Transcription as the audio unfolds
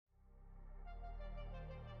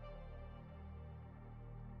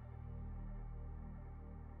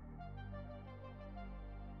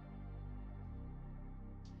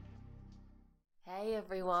Hey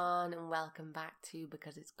everyone, and welcome back to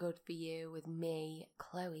Because It's Good For You with me,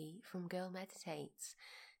 Chloe from Girl Meditates.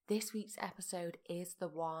 This week's episode is the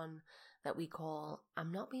one that we call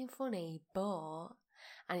I'm Not Being Funny, But,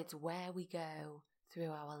 and it's where we go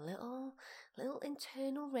through our little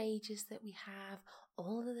internal rages that we have,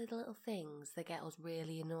 all the little things that get us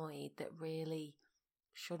really annoyed that really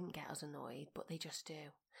shouldn't get us annoyed, but they just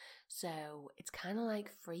do. So it's kind of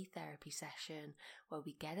like free therapy session where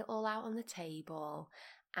we get it all out on the table,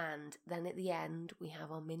 and then at the end we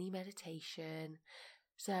have our mini meditation.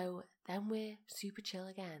 So then we're super chill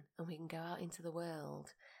again and we can go out into the world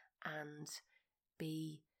and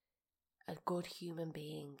be a good human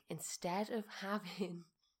being instead of having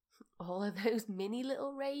all of those mini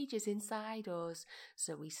little rages inside us.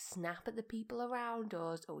 So we snap at the people around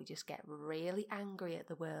us or we just get really angry at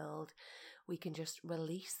the world. We can just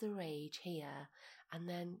release the rage here and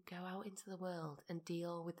then go out into the world and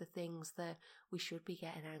deal with the things that we should be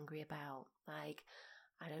getting angry about. Like,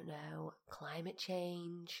 I don't know, climate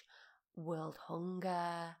change, world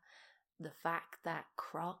hunger, the fact that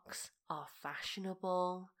Crocs are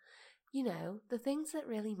fashionable, you know, the things that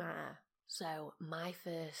really matter. So my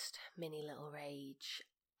first mini little rage,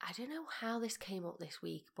 I don't know how this came up this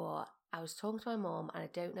week, but I was talking to my mum and I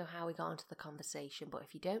don't know how we got into the conversation, but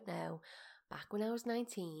if you don't know, back when I was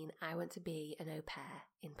 19, I went to be an au pair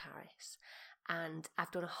in Paris. And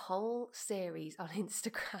I've done a whole series on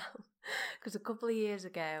Instagram because a couple of years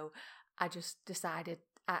ago, I just decided,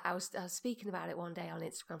 I was speaking about it one day on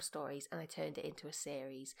Instagram stories and I turned it into a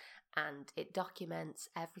series and it documents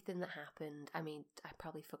everything that happened. I mean, I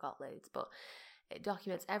probably forgot loads, but it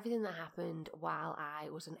documents everything that happened while I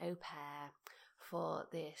was an au pair for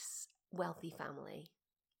this wealthy family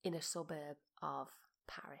in a suburb of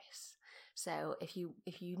Paris. So if you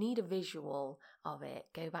need a visual of it,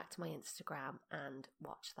 go back to my Instagram and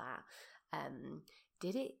watch that.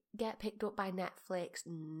 Did it get picked up by Netflix?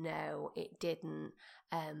 No, it didn't.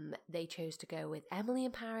 They chose to go with Emily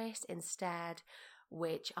in Paris instead,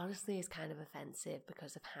 which honestly is kind of offensive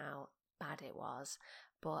because of how bad it was.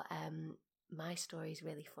 But my story is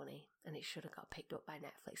really funny and it should have got picked up by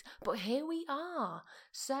Netflix. But here we are.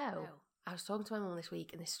 So I was talking to my mum this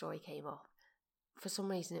week and this story came up. For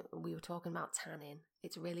some reason, we were talking about tanning.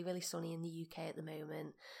 It's really, really sunny in the UK at the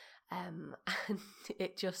moment. And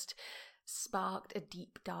it just sparked a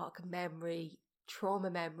deep, dark memory,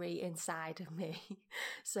 trauma memory inside of me.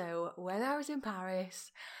 So when I was in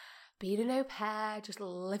Paris, being an au pair, just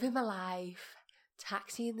living my life,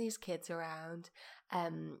 taxiing these kids around,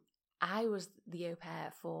 I was the au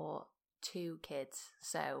pair for two kids.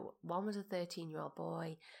 So one was a 13-year-old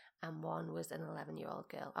boy and one was an 11-year-old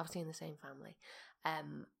girl, obviously in the same family.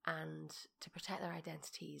 And to protect their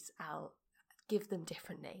identities, I'll give them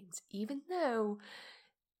different names, even though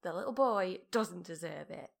the little boy doesn't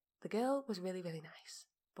deserve it. The girl was really, really nice,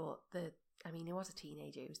 but he was a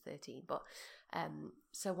teenager, he was 13, but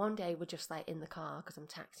so one day we're just like in the car because I'm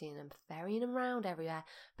taxiing and ferrying him around everywhere.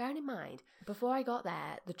 Bearing in mind, before I got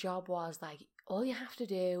there, the job was like, all you have to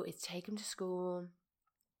do is take him to school,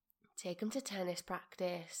 take him to tennis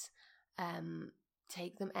practice,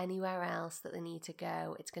 take them anywhere else that they need to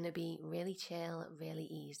go. It's going to be really chill, really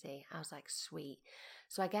easy. I was like, sweet.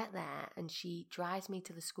 So I get there and she drives me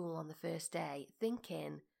to the school on the first day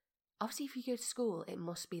thinking, obviously if you go to school, it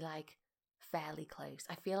must be like fairly close.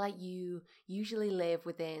 I feel like you usually live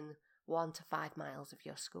within 1 to 5 miles of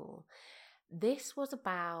your school. This was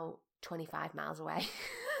about 25 miles away.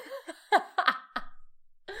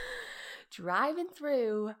 Driving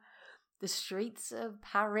through the streets of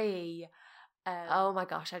Paris. Oh my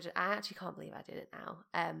gosh, I actually can't believe I did it now.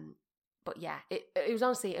 But yeah, it was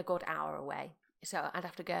honestly a good hour away. So I'd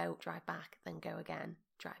have to go, drive back, then go again,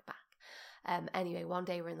 drive back. Anyway, one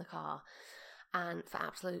day we're in the car and for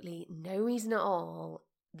absolutely no reason at all,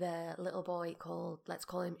 the little boy called, let's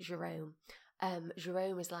call him Jerome.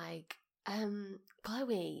 Jerome is like,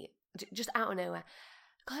 Chloe, just out of nowhere,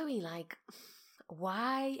 Chloe, like,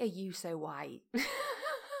 why are you so white?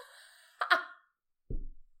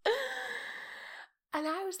 And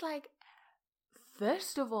I was like,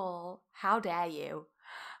 first of all, how dare you?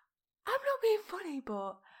 I'm not being funny,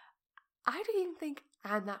 but I don't even think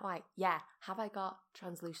I'm that white. Yeah, have I got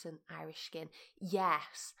translucent Irish skin?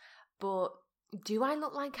 Yes, but do I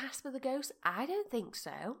look like Casper the Ghost? I don't think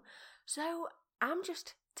so. So I'm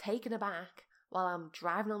just taken aback while I'm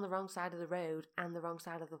driving on the wrong side of the road and the wrong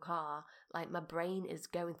side of the car. Like my brain is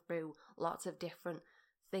going through lots of different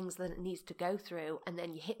things that it needs to go through, and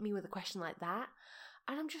then you hit me with a question like that,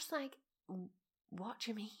 and I'm just like, what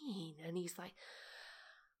do you mean? And he's like,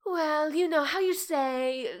 well, you know how you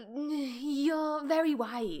say you're very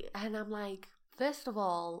white. And I'm like,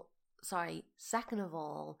 Second of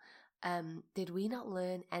all, did we not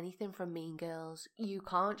learn anything from Mean Girls? You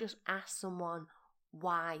can't just ask someone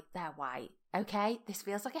why they're white, okay? This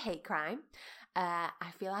feels like a hate crime.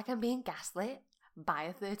 I feel like I'm being gaslit by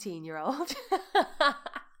a 13-year-old.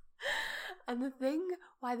 And the thing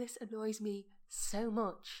why this annoys me so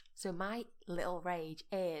much, so my little rage,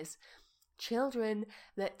 is children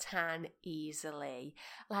that tan easily.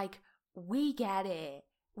 Like, we get it.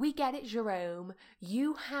 We get it, Jerome.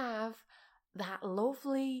 You have that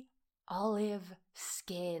lovely olive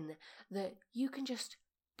skin that you can just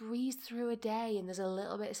breeze through a day and there's a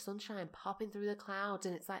little bit of sunshine popping through the clouds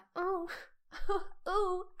and it's like, oh,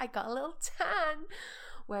 I got a little tan.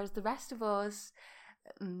 Whereas the rest of us,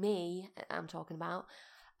 me, I'm talking about,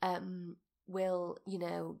 will,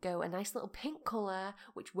 go a nice little pink colour,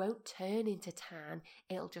 which won't turn into tan.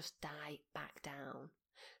 It'll just die back down.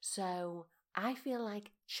 So I feel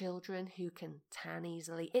like children who can tan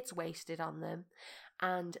easily, it's wasted on them.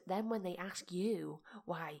 And then when they ask you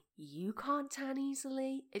why you can't tan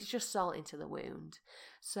easily, it's just salt into the wound.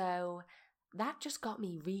 So that just got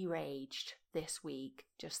me re-raged this week,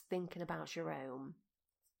 just thinking about Jerome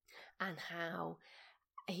and how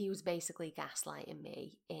he was basically gaslighting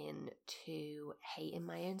me into hating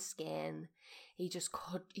my own skin. He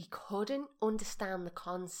couldn't understand the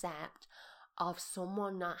concept of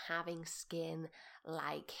someone not having skin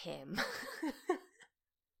like him.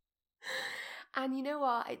 And you know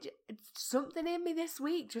what? Something in me this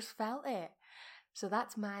week just felt it. So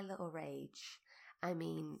that's my little rage. I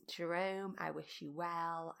mean, Jerome, I wish you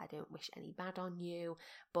well. I don't wish any bad on you.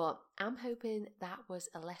 But I'm hoping that was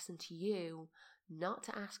a lesson to you not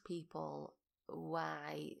to ask people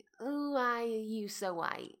why are you so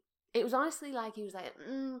white? It was honestly like he was like,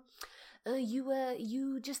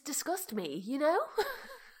 you just disgust me,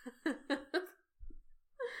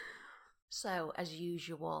 So, as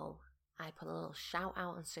usual, I put a little shout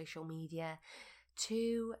out on social media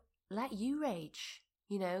to let you rage.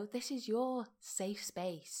 This is your safe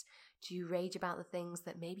space to rage about the things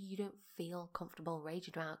that maybe you don't feel comfortable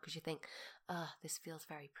raging about because you think, this feels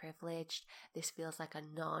very privileged, this feels like a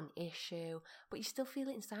non-issue, but you still feel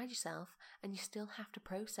it inside yourself and you still have to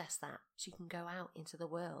process that so you can go out into the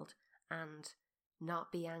world and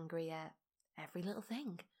not be angry at every little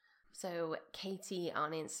thing. So Katie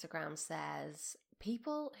on Instagram says,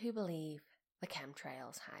 people who believe the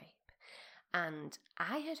chemtrails hype. And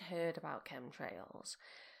I had heard about chemtrails.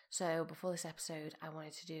 So before this episode, I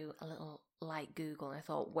wanted to do a little light Google. And I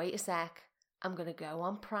thought, wait a sec, I'm going to go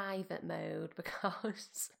on private mode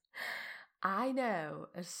because I know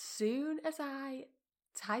as soon as I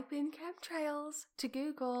type in chemtrails to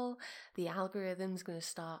Google, the algorithm's going to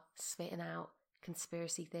start spitting out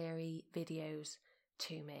conspiracy theory videos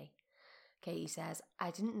to me. Katie says, I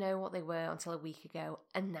didn't know what they were until a week ago,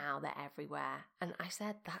 and now they're everywhere. And I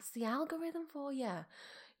said, that's the algorithm for you.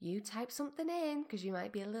 You type something in because you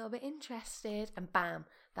might be a little bit interested, and bam,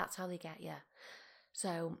 that's how they get you.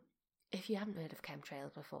 So, if you haven't heard of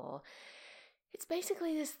chemtrails before, it's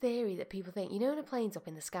basically this theory that people think, when a plane's up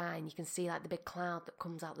in the sky and you can see like the big cloud that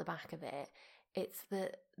comes out the back of it, it's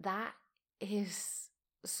that is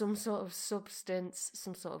some sort of substance,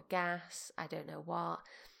 some sort of gas, I don't know what,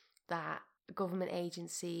 that government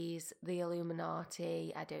agencies, the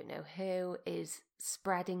Illuminati, I don't know who, is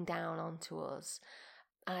spreading down onto us.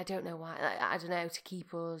 And I don't know why. I don't know, to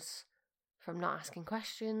keep us from not asking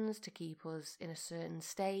questions, to keep us in a certain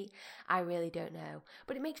state. I really don't know.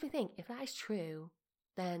 But it makes me think, if that is true,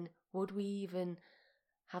 then would we even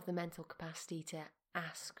have the mental capacity to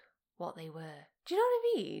ask what they were? Do you know what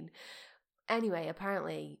I mean? Anyway,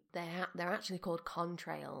 apparently they're actually called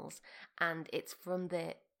contrails, and it's from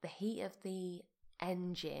the heat of the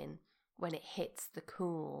engine when it hits the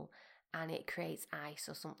cool and it creates ice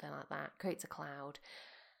or something like that, creates a cloud.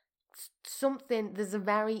 There's a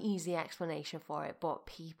very easy explanation for it, but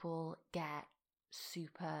people get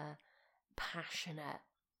super passionate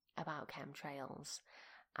about chemtrails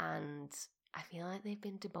and I feel like they've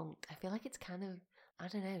been debunked. I feel like it's kind of, I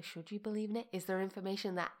don't know, should you believe in it? Is there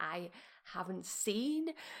information that I haven't seen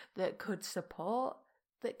that could support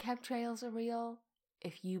that chemtrails are real?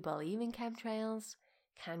 If you believe in chemtrails,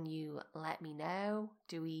 can you let me know?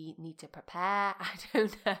 Do we need to prepare? I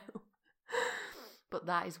don't know. But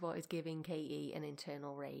that is what is giving Katie an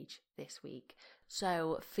internal rage this week.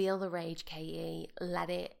 So feel the rage, Katie. Let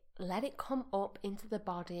it come up into the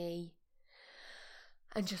body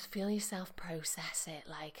and just feel yourself process it.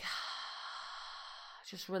 Like,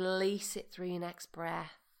 just release it through your next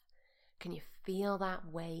breath. Can you feel that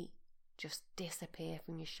weight just disappear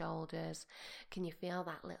from your shoulders? Can you feel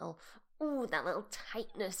that little ooh, that little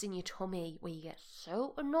tightness in your tummy where you get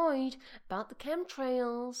so annoyed about the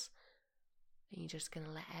chemtrails. And you're just going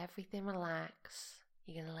to let everything relax.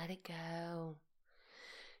 You're going to let it go.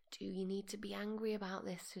 Do you need to be angry about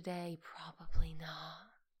this today? Probably not.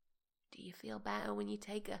 Do you feel better when you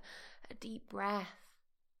take a deep breath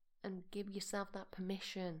and give yourself that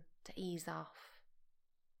permission to ease off?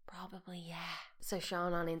 Probably, yeah. So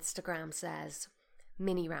Sean on Instagram says,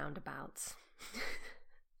 mini roundabouts.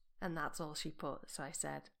 And that's all she put. So I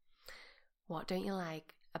said, what don't you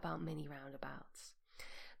like about mini roundabouts?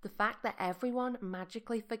 The fact that everyone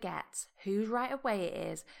magically forgets whose right of way it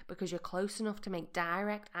is because you're close enough to make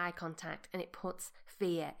direct eye contact, and it puts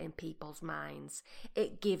fear in people's minds.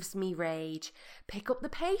 It gives me rage. Pick up the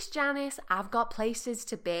pace, Janice. I've got places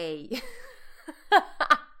to be.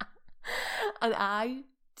 And I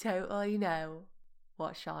totally know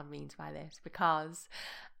what Sean means by this, because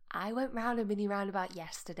I went round a mini roundabout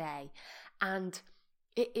yesterday, and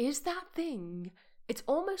it is that thing. It's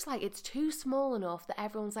almost like it's too small enough that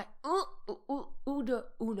everyone's like, no,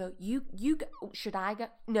 you go. Should I go?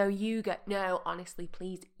 No, you go. No, honestly,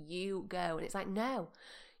 please, you go. And it's like, no,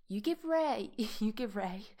 you give way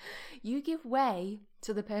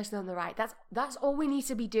to the person on the right. That's all we need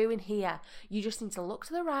to be doing here. You just need to look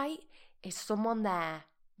to the right. Is someone there?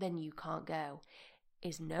 Then you can't go.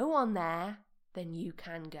 Is no one there? Then you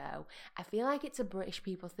can go. I feel like it's a British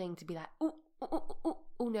people thing to be like,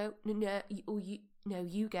 no,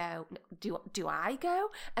 you go. Do I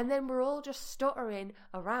go? And then we're all just stuttering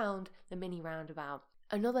around the mini roundabout.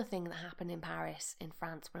 Another thing that happened in Paris, in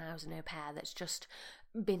France, when I was an au pair, that's just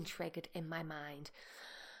been triggered in my mind.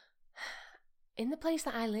 In the place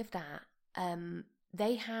that I lived at,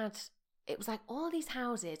 it was like all these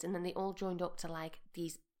houses, and then they all joined up to like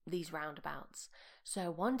these roundabouts.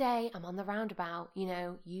 So one day I'm on the roundabout,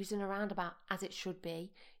 using a roundabout as it should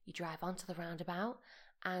be. You drive onto the roundabout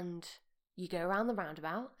and you go around the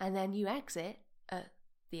roundabout, and then you exit at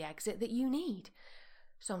the exit that you need.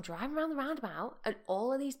 So I'm driving around the roundabout, and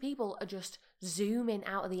all of these people are just zooming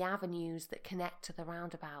out of the avenues that connect to the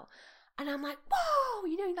roundabout. And I'm like,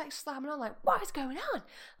 whoa, like slamming on, like, what is going on?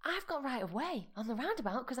 I've got right of way on the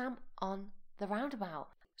roundabout because I'm on the roundabout.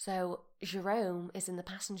 So Jerome is in the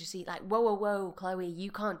passenger seat like, whoa, Chloe,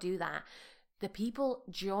 you can't do that. The people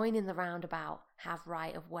joining the roundabout have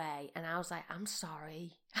right of way. And I was like, I'm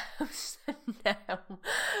sorry.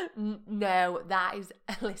 No,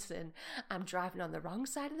 listen, I'm driving on the wrong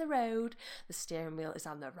side of the road. The steering wheel is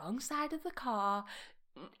on the wrong side of the car.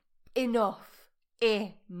 Enough.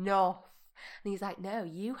 And he's like, no,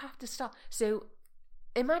 you have to stop. So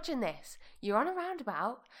imagine this. You're on a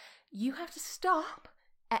roundabout. You have to stop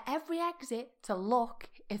at every exit to look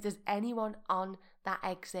if there's anyone on that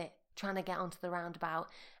exit trying to get onto the roundabout,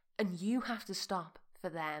 and you have to stop for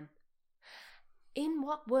them. In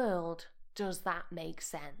what world does that make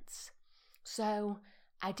sense? So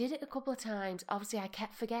I did it a couple of times. Obviously, I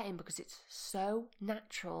kept forgetting because it's so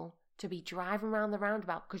natural to be driving around the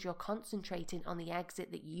roundabout because you're concentrating on the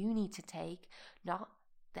exit that you need to take, not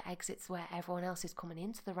the exits where everyone else is coming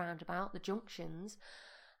into the roundabout, the junctions.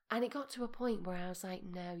 And it got to a point where I was like,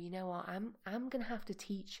 no, you know what? I'm going to have to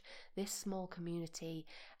teach this small community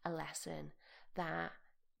a lesson that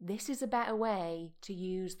this is a better way to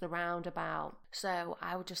use the roundabout. So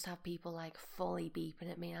I would just have people like fully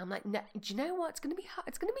beeping at me. And I'm like, no, do you know what? It's going to be hard.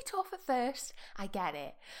 It's going to be tough at first. I get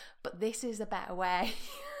it. But this is a better way.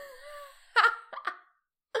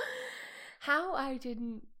 How I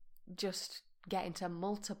didn't just get into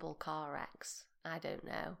multiple car wrecks, I don't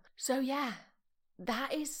know. So yeah.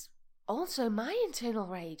 That is also my internal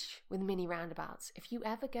rage with mini roundabouts. If you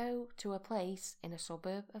ever go to a place in a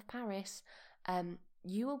suburb of Paris,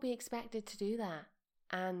 you will be expected to do that,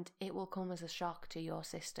 and it will come as a shock to your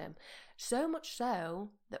system. So much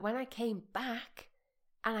so that when I came back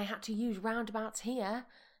and I had to use roundabouts here,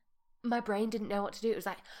 my brain didn't know what to do. It was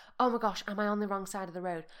like, oh my gosh, am I on the wrong side of the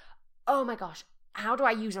road? Oh my gosh, how do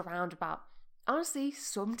I use a roundabout? Honestly,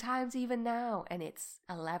 sometimes even now, and it's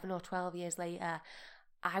 11 or 12 years later,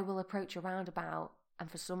 I will approach a roundabout,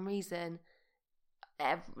 and for some reason,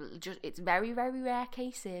 it's very, very rare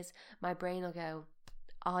cases, my brain will go,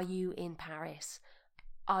 are you in Paris?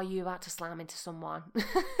 Are you about to slam into someone?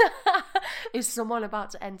 Is someone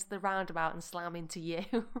about to enter the roundabout and slam into you?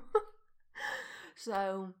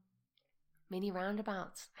 So, mini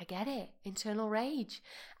roundabouts, I get it. Internal rage.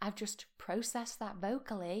 I've just processed that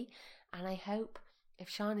vocally. And I hope if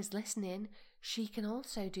Sean is listening, she can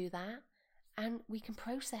also do that, and we can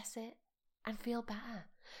process it and feel better.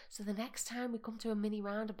 So the next time we come to a mini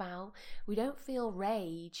roundabout, we don't feel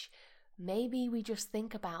rage. maybe we just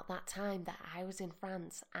think about that time that I was in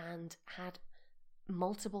France and had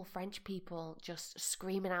multiple French people just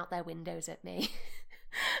screaming out their windows at me.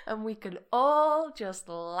 And we can all just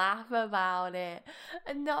laugh about it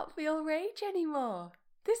and not feel rage anymore.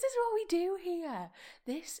 This is what we do here.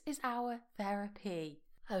 This is our therapy.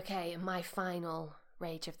 Okay, my final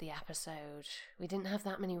rage of the episode. We didn't have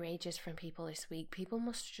that many rages from people this week. People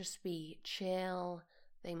must just be chill.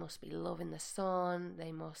 They must be loving the sun.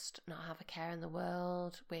 They must not have a care in the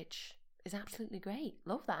world, which is absolutely great.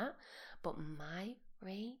 Love that. But my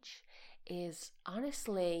rage is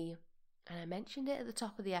honestly, and I mentioned it at the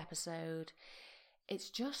top of the episode,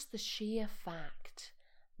 it's just the sheer fact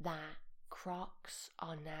that Crocs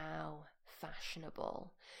are now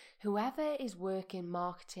fashionable. Whoever is working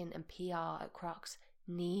marketing and PR at Crocs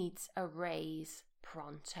needs a raise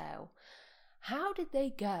pronto. How did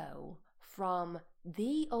they go from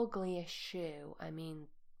the ugliest shoe? I mean,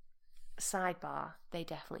 sidebar, they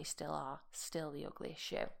definitely still are, still the ugliest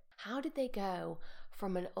shoe. How did they go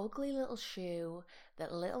from an ugly little shoe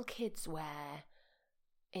that little kids wear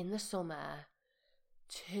in the summer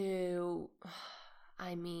to,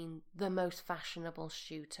 I mean, the most fashionable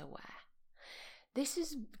shoe to wear? This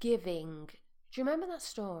is giving, do you remember that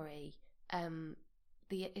story?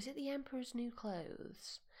 Is it The Emperor's New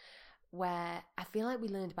Clothes? Where I feel like we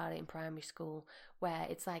learned about it in primary school, where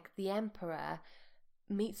it's like the emperor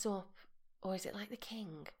meets up, or is it like the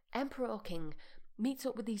king? Emperor or king meets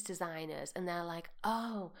up with these designers and they're like,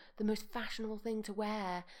 oh, the most fashionable thing to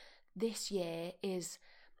wear this year is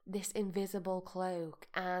this invisible cloak,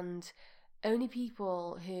 and only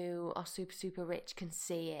people who are super, super rich can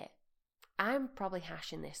see it. I'm probably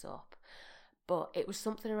hashing this up, but it was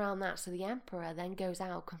something around that. So the emperor then goes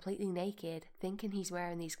out completely naked, thinking he's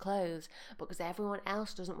wearing these clothes, but because everyone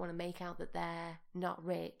else doesn't want to make out that they're not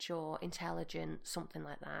rich or intelligent, something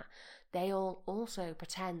like that, they all also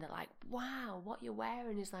pretend that like, wow, what you're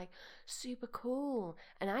wearing is like super cool,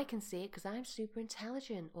 and I can see it because I'm super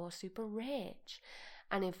intelligent or super rich.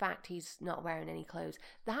 And in fact, he's not wearing any clothes.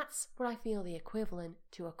 That's what I feel the equivalent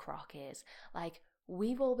to a croc is. Like,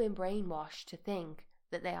 we've all been brainwashed to think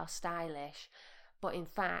that they are stylish, but in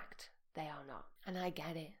fact, they are not. And I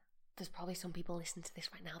get it. There's probably some people listening to this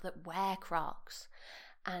right now that wear Crocs,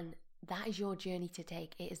 and that is your journey to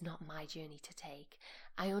take. It is not my journey to take.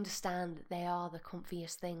 I understand that they are the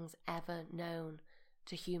comfiest things ever known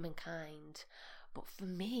to humankind, but for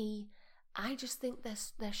me, I just think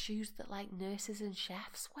they're shoes that like nurses and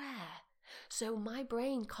chefs wear. So my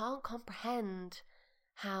brain can't comprehend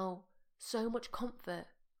how so much comfort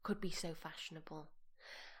could be so fashionable.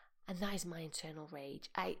 And that is my internal rage.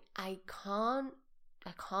 I can't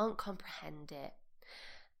comprehend it.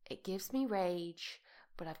 It gives me rage,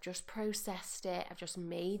 but I've just processed it. I've just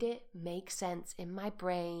made it make sense in my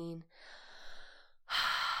brain.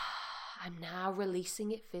 I'm now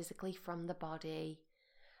releasing it physically from the body.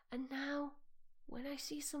 And now, when I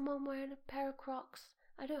see someone wearing a pair of Crocs,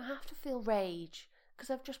 I don't have to feel rage because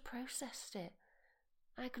I've just processed it.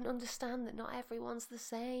 I can understand that not everyone's the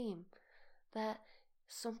same, that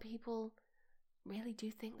some people really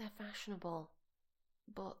do think they're fashionable,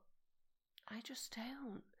 but I just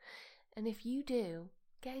don't. And if you do,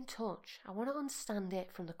 get in touch. I want to understand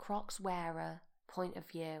it from the Crocs wearer point of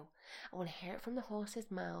view. I want to hear it from the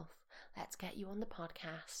horse's mouth. Let's get you on the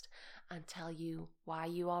podcast and tell you why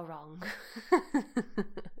you are wrong.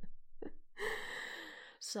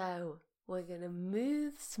 So, we're going to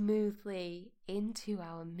move smoothly into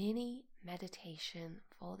our mini meditation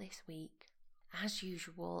for this week. As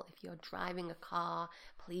usual, if you're driving a car,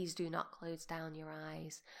 please do not close down your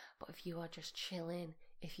eyes. But if you are just chilling,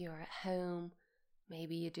 if you're at home,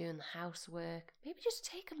 maybe you're doing the housework, maybe just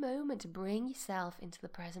take a moment to bring yourself into the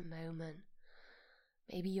present moment.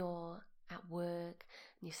 Maybe you're at work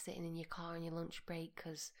and you're sitting in your car on your lunch break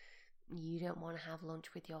because you don't want to have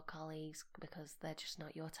lunch with your colleagues because they're just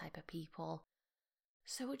not your type of people.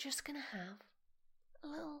 So we're just going to have a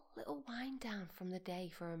little wind down from the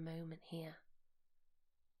day for a moment here.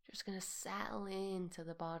 Just going to settle into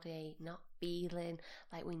the body, not feeling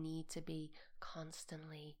like we need to be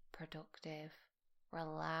constantly productive. We're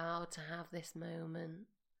allowed to have this moment.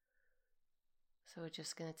 So we're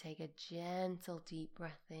just going to take a gentle deep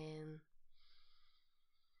breath in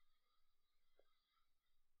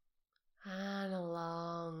and a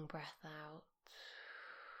long breath out.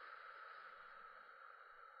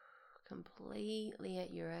 Completely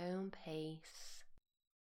at your own pace.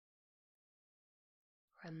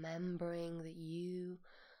 Remembering that you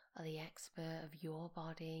are the expert of your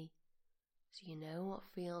body. So you know what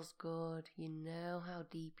feels good. You know how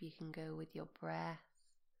deep you can go with your breath.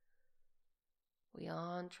 We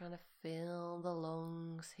aren't trying to fill the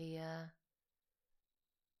lungs here.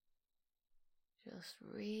 Just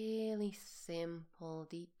really simple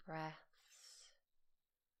deep breaths.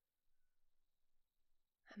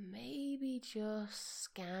 And maybe just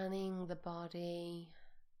scanning the body,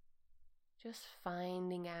 just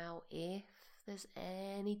finding out if there's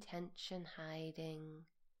any tension hiding.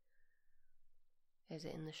 Is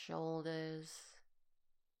it in the shoulders?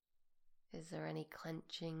 Is there any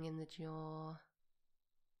clenching in the jaw?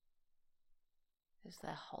 Is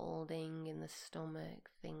there holding in the stomach,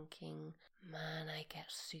 thinking, man, I get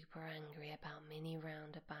super angry about mini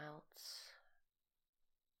roundabouts.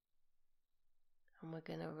 And we're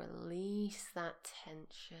going to release that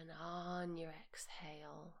tension on your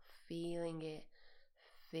exhale, feeling it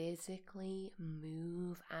physically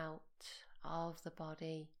move out of the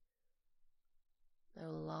body.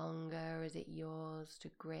 No longer is it yours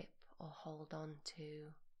to grip or hold on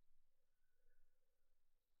to.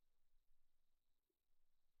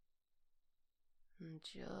 And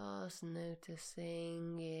just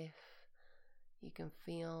noticing if you can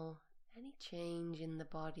feel any change in the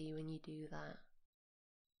body when you do that.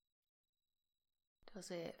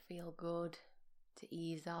 Does it feel good to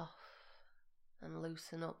ease off and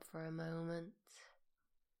loosen up for a moment?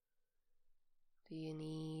 Do you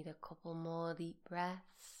need a couple more deep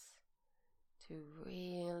breaths to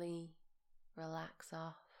really relax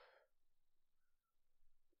off?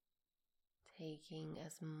 Taking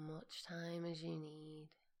as much time as you need.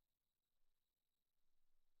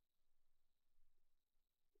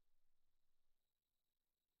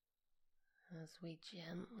 As we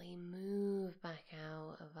gently move back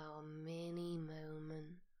out of our mini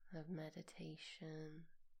moment of meditation.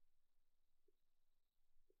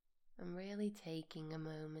 And really taking a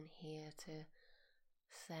moment here to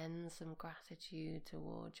send some gratitude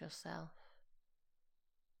towards yourself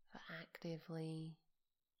for actively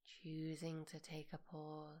choosing to take a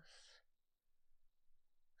pause.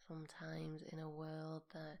 Sometimes in a world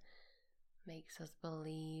that makes us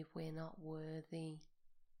believe we're not worthy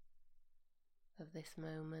of this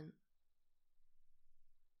moment,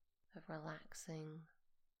 of relaxing,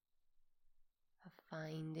 of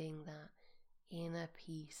finding that inner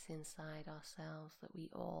peace inside ourselves that we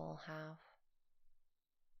all have.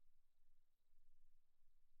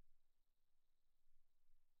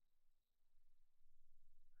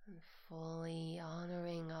 And fully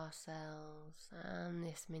honouring ourselves and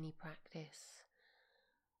this mini practice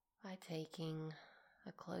by taking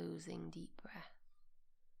a closing deep breath,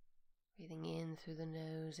 breathing in through the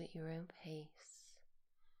nose at your own pace,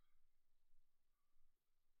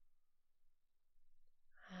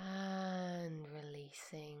 and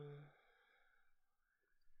releasing.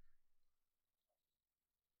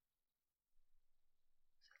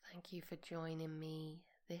 So thank you for joining me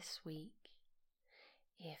this week.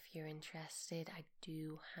 If you're interested, I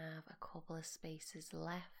do have a couple of spaces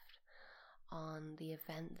left on the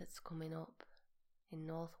event that's coming up in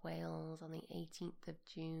North Wales on the 18th of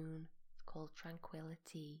June. It's called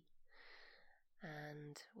Tranquility,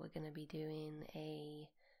 and we're going to be doing a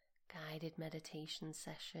guided meditation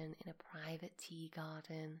session in a private tea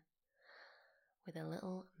garden with a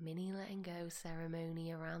little mini letting go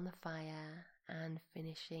ceremony around the fire and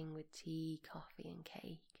finishing with tea, coffee and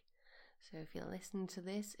cake. So if you're listening to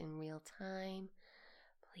this in real time,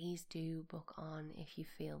 please do book on if you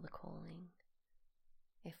feel the calling.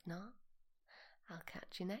 If not, I'll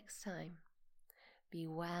catch you next time. Be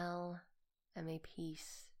well, and may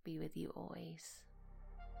peace be with you always.